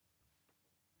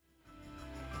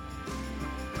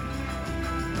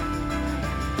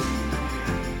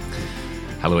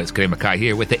Hello, it's Graham Mackay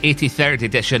here with the 83rd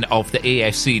edition of the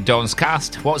AFC Dons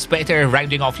Cast. What's better,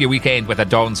 rounding off your weekend with a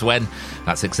Dons win?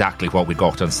 That's exactly what we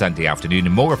got on Sunday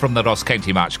afternoon. More from the Ross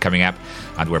County match coming up,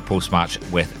 and we're post-match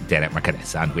with Derek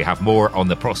McInnes. And we have more on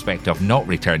the prospect of not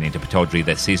returning to Pittodrie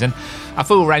this season, a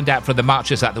full roundup from the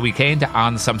matches at the weekend,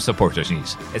 and some supporters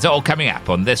news. It's all coming up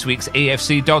on this week's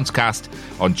AFC Dons Cast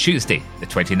on Tuesday, the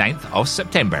 29th of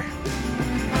September.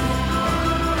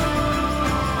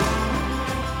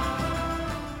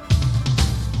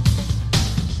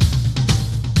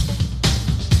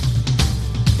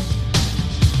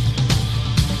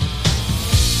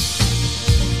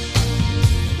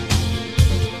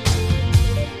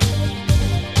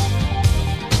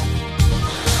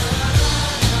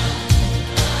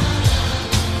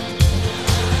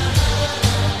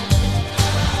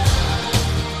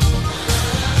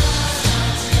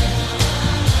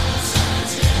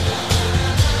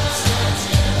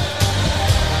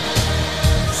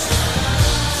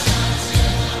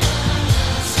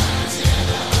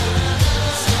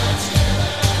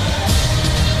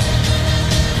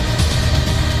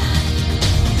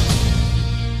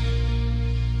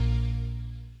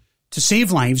 To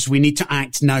save lives, we need to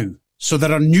act now. So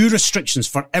there are new restrictions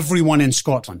for everyone in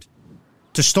Scotland.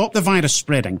 To stop the virus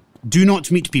spreading, do not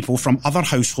meet people from other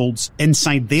households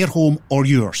inside their home or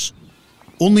yours.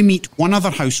 Only meet one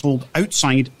other household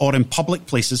outside or in public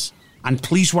places, and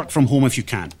please work from home if you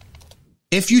can.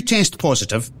 If you test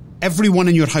positive, everyone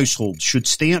in your household should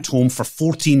stay at home for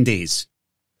 14 days.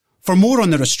 For more on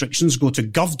the restrictions, go to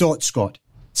gov.scot.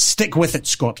 Stick with it,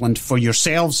 Scotland, for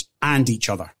yourselves and each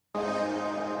other.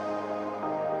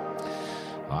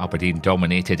 Aberdeen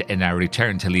dominated in our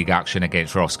return to league action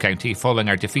against Ross County following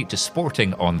our defeat to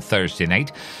Sporting on Thursday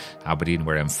night. Aberdeen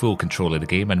were in full control of the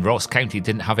game, and Ross County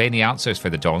didn't have any answers for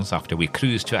the Dons after we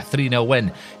cruised to a 3-0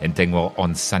 win in Dingwall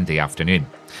on Sunday afternoon.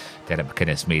 Derek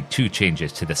McInnes made two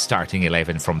changes to the starting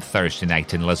 11 from Thursday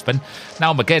night in Lisbon.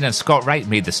 Niall McGinn and Scott Wright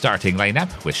made the starting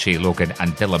lineup, with Shea Logan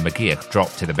and Dylan McGeoch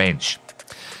dropped to the bench.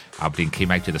 Aberdeen came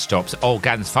out to the stops all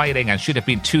guns firing and should have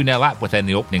been 2-0 up within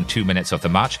the opening 2 minutes of the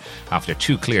match after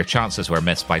two clear chances were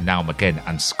missed by Niall McGinn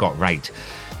and Scott Wright.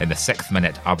 In the 6th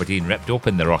minute, Aberdeen ripped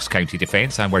open the Ross County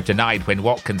defence and were denied when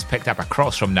Watkins picked up a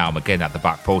cross from Niall McGinn at the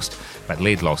back post, but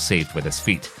Laidlaw saved with his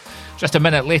feet. Just a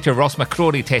minute later, Ross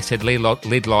McCrory tested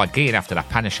Laidlaw again after a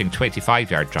punishing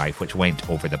 25-yard drive which went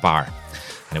over the bar.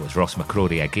 And it was Ross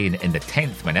McCrory again in the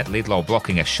 10th minute, Laidlaw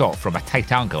blocking a shot from a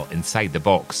tight angle inside the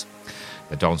box.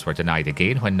 The Dons were denied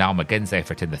again when Niall McGinn's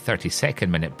effort in the 32nd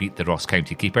minute beat the Ross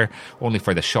County keeper, only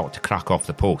for the shot to crack off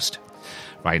the post.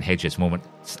 Ryan Hedges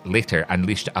moments later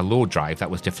unleashed a low drive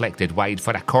that was deflected wide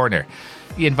for a corner.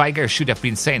 Ian Vigurs should have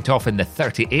been sent off in the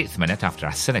 38th minute after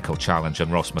a cynical challenge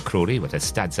on Ross McCrory with his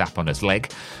stud zap on his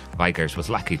leg. Vigurs was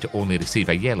lucky to only receive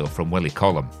a yellow from Willie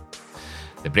Collum.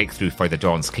 The breakthrough for the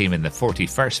Dons came in the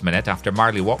 41st minute after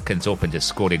Marley Watkins opened his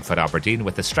scoring for Aberdeen,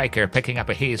 with the striker picking up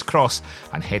a Hayes cross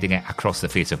and heading it across the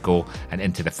face of goal and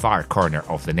into the far corner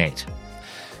of the net.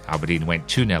 Aberdeen went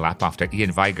 2-0 up after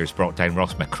Ian Vigurs brought down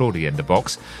Ross McCrory in the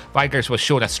box. Vigurs was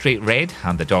shown a straight red,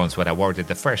 and the Dons were awarded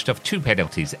the first of two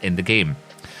penalties in the game.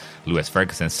 Lewis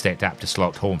Ferguson stepped up to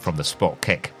slot home from the spot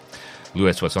kick.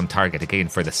 Lewis was on target again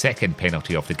for the second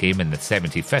penalty of the game in the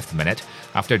 75th minute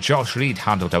after Josh Reid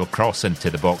handled a cross into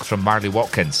the box from Marley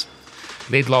Watkins.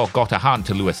 Laidlaw got a hand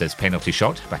to Lewis's penalty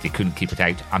shot, but he couldn't keep it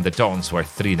out, and the Dons were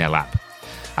 3-0 up.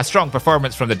 A strong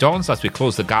performance from the Dons as we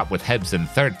close the gap with Hibs in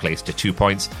third place to 2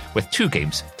 points, with 2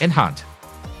 games in hand.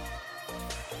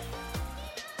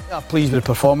 Yeah, pleased with the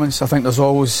performance. I think there's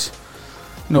always,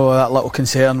 that little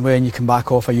concern when you come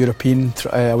back off a European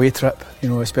away trip,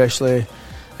 especially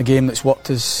a game that's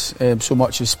worked us so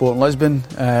much as Sporting Lisbon.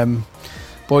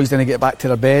 Boys didn't get back to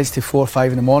their beds till 4 or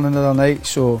 5 in the morning the other night,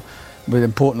 so with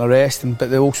important rest,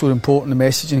 but they're also important the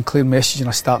messaging, clear messaging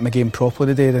of starting the game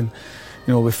properly today. And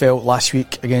we felt last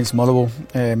week against Motherwell,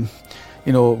 we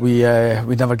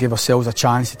never gave ourselves a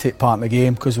chance to take part in the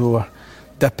game because we were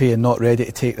dippy and not ready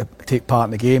to take part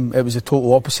in the game. It was the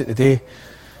total opposite today.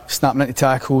 Snapping into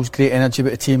tackles, great energy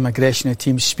with the team, aggression in the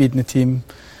team, speed in the team.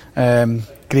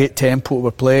 Great tempo to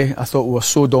our play. I thought we were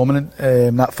so dominant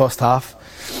in that first half.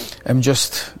 I'm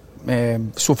just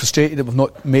so frustrated that we've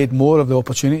not made more of the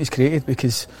opportunities created,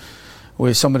 because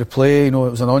with some of the play, it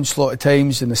was an onslaught at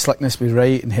times, and the slickness with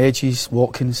Wright and Hedges,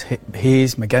 Watkins,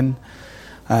 Hayes, McGinn.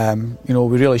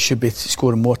 We really should be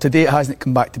scoring more. Today it hasn't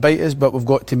come back to bite us, but we've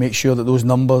got to make sure that those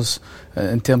numbers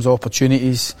in terms of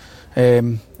opportunities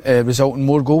result in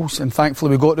more goals. And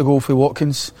thankfully we got the goal for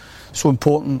Watkins. So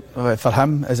important for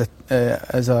him as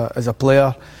a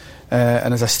player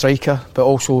and as a striker, but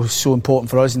also so important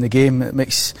for us in the game. It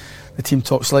makes the team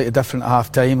talked slightly different at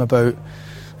half time about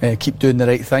keep doing the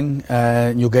right thing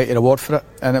and you'll get your reward for it.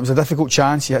 And it was a difficult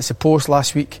chance. He hit the post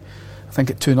last week, I think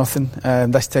at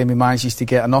 2-0. This time he manages to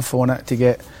get enough on it to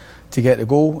get the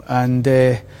goal. And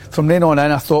from then on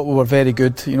in, I thought we were very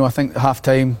good. You know, I think at half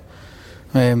time,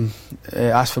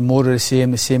 asked for more of the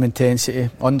same intensity.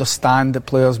 Understand that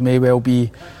players may well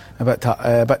be a bit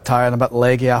tired and a bit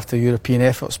leggy after European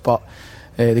efforts, but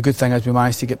the good thing is we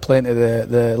managed to get plenty of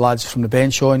the lads from the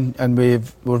bench on, and we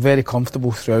were very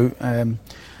comfortable throughout.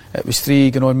 It was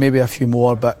 3 going on, maybe a few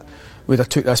more, but we'd have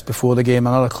took this before the game.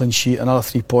 Another clean sheet, another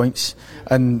 3 points,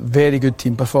 and very good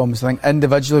team performance. I think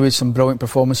individually we had some brilliant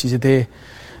performances today.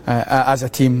 As a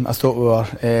team, I thought we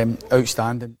were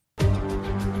outstanding.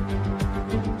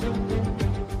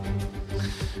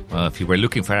 Well, if you were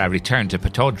looking for a return to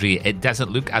Pittodrie, it doesn't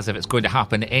look as if it's going to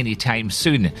happen anytime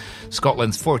soon.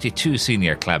 Scotland's 42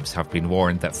 senior clubs have been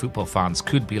warned that football fans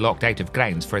could be locked out of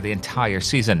grounds for the entire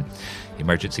season.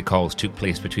 Emergency calls took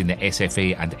place between the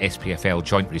SFA and SPFL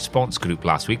Joint Response Group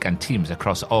last week and teams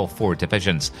across all 4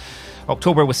 divisions.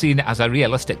 October was seen as a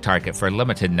realistic target for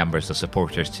limited numbers of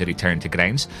supporters to return to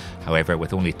grounds. However,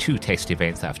 with only 2 test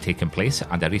events that have taken place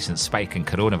and a recent spike in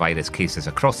coronavirus cases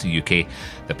across the UK,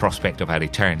 the prospect of a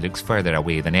return looks further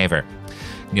away than ever.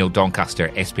 Neil Doncaster,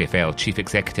 SPFL Chief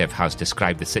Executive, has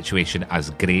described the situation as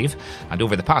grave, and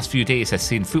over the past few days has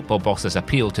seen football bosses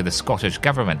appeal to the Scottish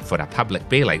Government for a public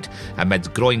bailout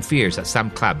amidst growing fears that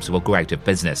some clubs will go out of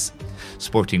business.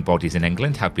 Sporting bodies in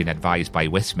England have been advised by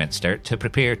Westminster to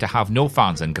prepare to have no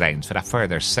fans in grounds for a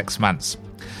further 6 months.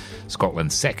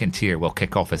 Scotland's second tier will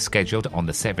kick off as scheduled on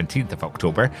the 17th of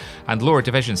October, and lower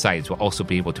division sides will also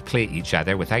be able to play each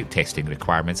other without testing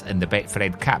requirements in the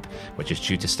Betfred Cup, which is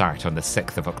due to start on the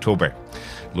 6th of October.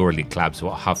 Lower league clubs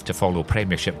will have to follow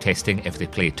Premiership testing if they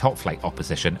play top-flight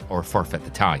opposition or forfeit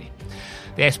the tie.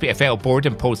 The SPFL board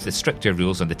imposed the stricter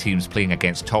rules on the teams playing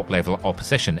against top-level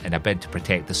opposition in a bid to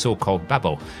protect the so-called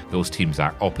bubble those teams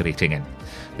are operating in.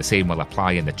 The same will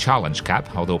apply in the Challenge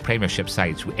Cup, although Premiership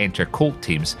sides who enter cold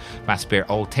teams must bear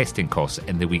all testing costs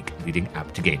in the week leading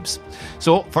up to games.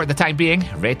 So, for the time being,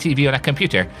 Red TV on a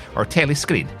computer or telly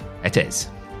screen, it is.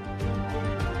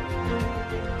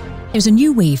 There's a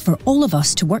new way for all of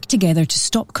us to work together to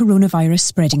stop coronavirus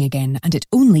spreading again, and it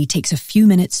only takes a few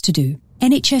minutes to do.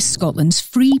 NHS Scotland's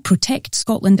free Protect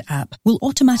Scotland app will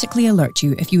automatically alert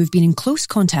you if you have been in close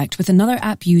contact with another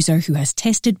app user who has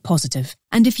tested positive.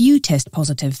 And if you test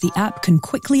positive, the app can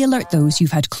quickly alert those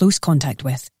you've had close contact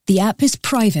with. The app is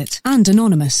private and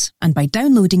anonymous, and by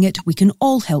downloading it, we can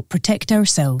all help protect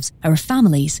ourselves, our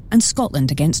families, and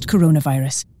Scotland against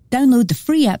coronavirus. Download the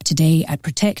free app today at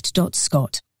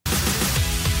protect.scot.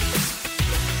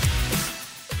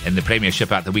 In the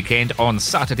Premiership at the weekend, on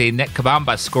Saturday, Nick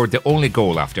Kabamba scored the only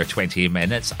goal after 20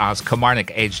 minutes as Kilmarnock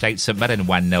edged out St Mirren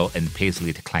 1-0 in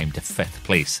Paisley to climb to 5th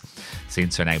place.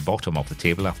 Saints are now bottom of the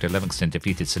table after Livingston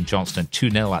defeated St Johnstone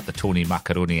 2-0 at the Tony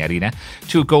Macaroni Arena.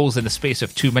 2 goals in the space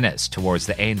of 2 minutes towards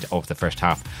the end of the first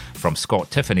half from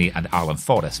Scott Tiffany and Alan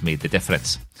Forrest made the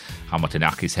difference. Hamilton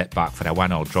Accies hit back for a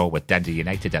 1-1 draw with Dundee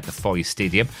United at the Foy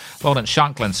Stadium. Lawrence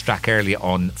Shanklin struck early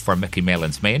on for Mickey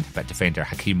Mellon's men, but defender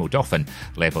Hakeem O'Doffin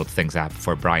levelled things up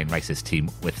for Brian Rice's team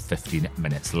with 15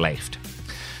 minutes left.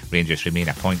 Rangers remain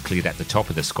a point clear at the top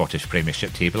of the Scottish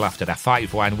Premiership table after a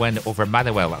 5-1 win over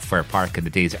Motherwell at Fir Park in the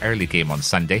day's early game on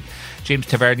Sunday. James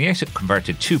Tavernier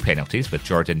converted 2 penalties, with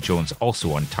Jordan Jones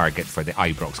also on target for the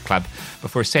Ibrox club,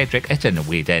 before Cedric Itten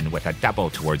weighed in with a double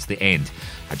towards the end.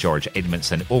 A George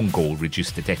Edmondson own goal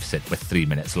reduced the deficit with 3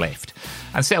 minutes left.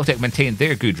 And Celtic maintained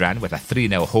their good run with a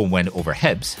 3-0 home win over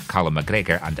Hibs. Callum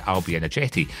McGregor and Albion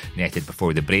Ajeti netted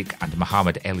before the break, and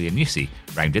Mohamed Elyounoussi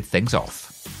rounded things off.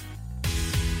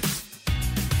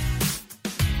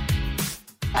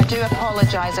 I do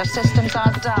apologise, our systems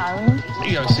are down.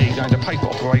 EOC going to paper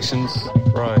operations.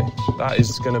 Right, that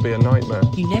is going to be a nightmare.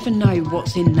 You never know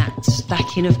what's in that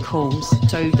stacking of calls,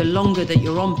 so the longer that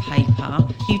you're on paper,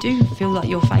 you do feel like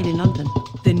you're failing London.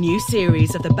 The new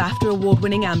series of the BAFTA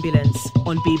award-winning Ambulance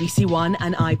on BBC One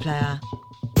and iPlayer.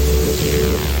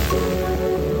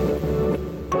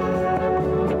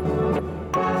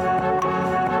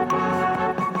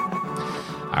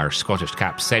 Our Scottish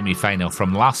Cup semi-final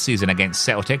from last season against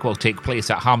Celtic will take place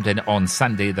at Hampden on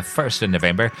Sunday the 1st of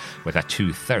November with a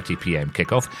 2:30pm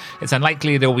kickoff. It's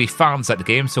unlikely there will be fans at the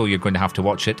game, so you're going to have to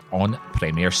watch it on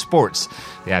Premier Sports.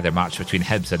 The other match between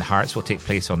Hibs and Hearts will take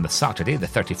place on the Saturday the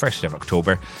 31st of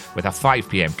October with a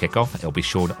 5pm kickoff. It'll be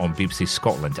shown on BBC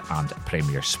Scotland and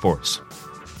Premier Sports.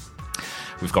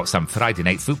 We've got some Friday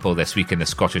night football this week in the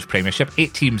Scottish Premiership.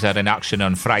 8 teams are in action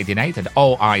on Friday night, and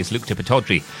all eyes look to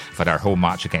Pittodrie for our home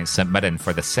match against St Mirren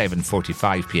for the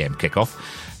 7:45pm kickoff.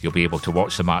 You'll be able to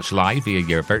watch the match live via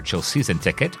your virtual season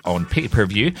ticket, on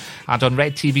pay-per-view and on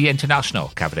Red TV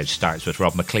International. Coverage starts with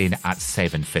Rob McLean at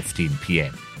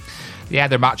 7:15pm. The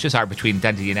other matches are between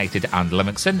Dundee United and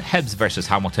Livingston, Hibs versus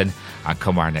Hamilton and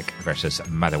Kilmarnock versus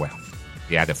Motherwell.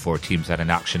 The other 4 teams are in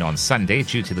action on Sunday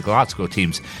due to the Glasgow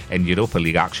teams in Europa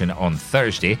League action on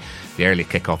Thursday. The early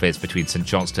kick-off is between St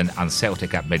Johnstone and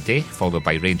Celtic at midday, followed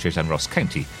by Rangers and Ross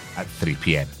County at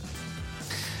 3pm.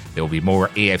 There will be more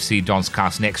AFC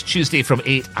Donscast next Tuesday from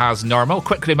 8 as normal.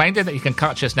 Quick reminder that you can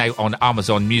catch us now on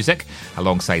Amazon Music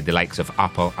alongside the likes of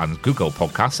Apple and Google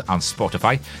Podcasts and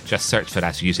Spotify. Just search for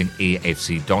us using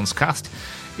AFC Donscast.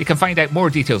 You can find out more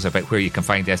details about where you can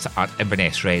find us at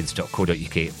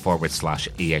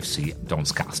invernessreds.co.uk/AFC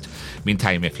Donscast.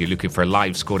 Meantime, if you're looking for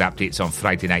live score updates on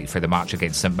Friday night for the match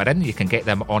against St Mirren, you can get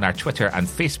them on our Twitter and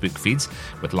Facebook feeds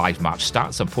with live match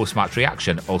stats and post-match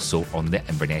reaction also on the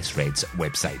Inverness Reds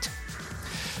website.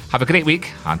 Have a great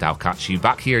week, and I'll catch you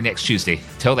back here next Tuesday.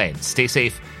 Till then, stay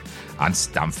safe and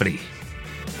stand free.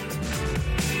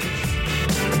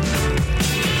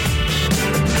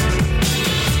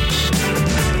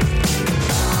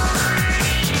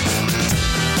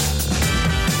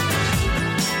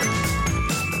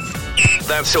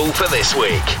 That's all for this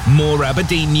week. More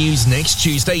Aberdeen news next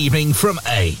Tuesday evening from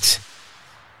 8.